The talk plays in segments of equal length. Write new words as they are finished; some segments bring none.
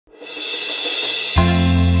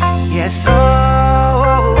Yes,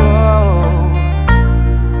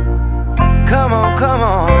 come on,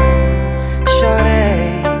 shorty,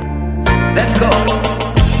 let's go.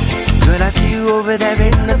 Girl, I see you over there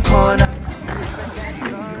in the corner.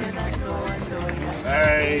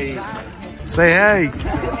 Hey, say hey.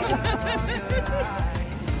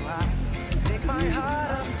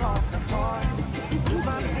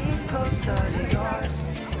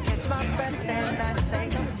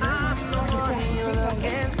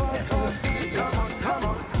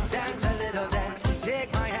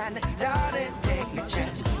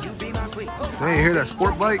 Hey, you hear that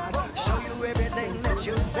sport bike?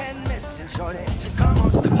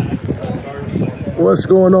 What's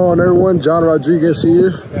going on, everyone? John Rodriguez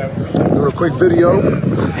here. Doing a quick video.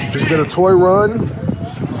 Just did a toy run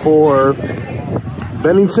for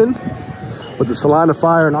Bennington with the Salina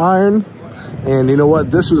Fire Iron. And you know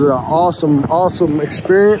what? This was an awesome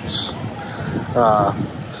experience.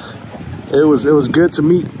 It was good to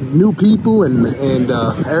meet new people, and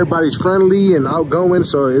everybody's friendly and outgoing,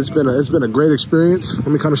 so it's been a great experience. Let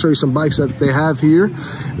me kind of show you some bikes that they have here.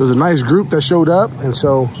 It was a nice group that showed up, and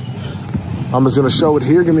so I'm just gonna show it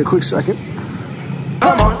here. Give me a quick second.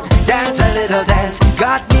 Come on, dance a little dance.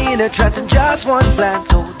 Got me in a trance in just one glance,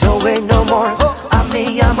 so don't wait no more.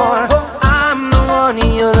 I'm the one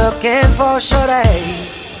you're looking for, shorty.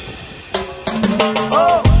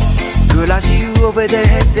 Oh. Girl, I see you over there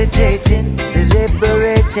hesitating,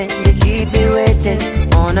 deliberating. You keep me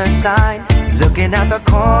waiting on a sign, looking at the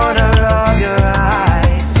corner of your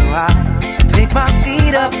eye. So I pick my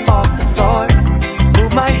feet up off the floor,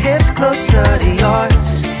 move my hips closer to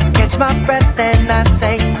yours, catch my breath and I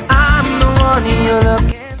say, I'm the one you're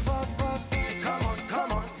looking for. So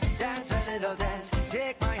come on, dance a little dance.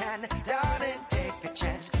 Take my hand, darling, take a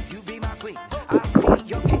chance. You be my queen, I'll be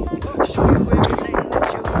your king. Show you everything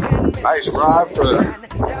that you can. Nice ride for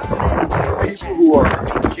people who are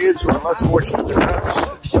kids who are less fortunate than us.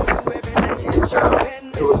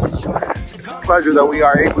 And, it's a pleasure that we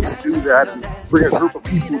are able to do that and bring a group of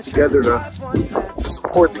people together to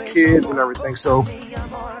support the kids and everything. So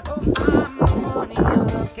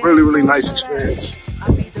really nice experience.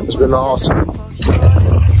 It's been awesome.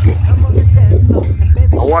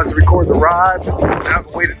 I wanted to record the ride, but I didn't have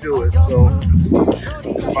a way to do it, so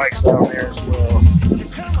the bike's down there as well.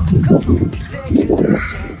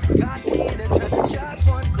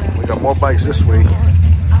 We got more bikes this way,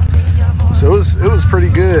 so it was pretty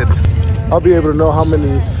good. I'll be able to know how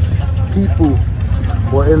many people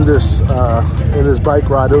were in this bike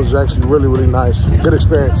ride. It was actually really nice, good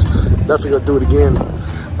experience. Definitely gonna do it again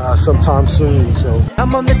sometime soon. So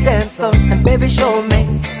I'm on the dance floor and baby, show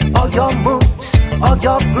me all your moves, all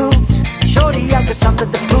your grooves. Shorty, I got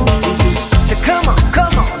something to prove to you. So come on,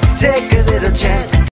 take a little chance.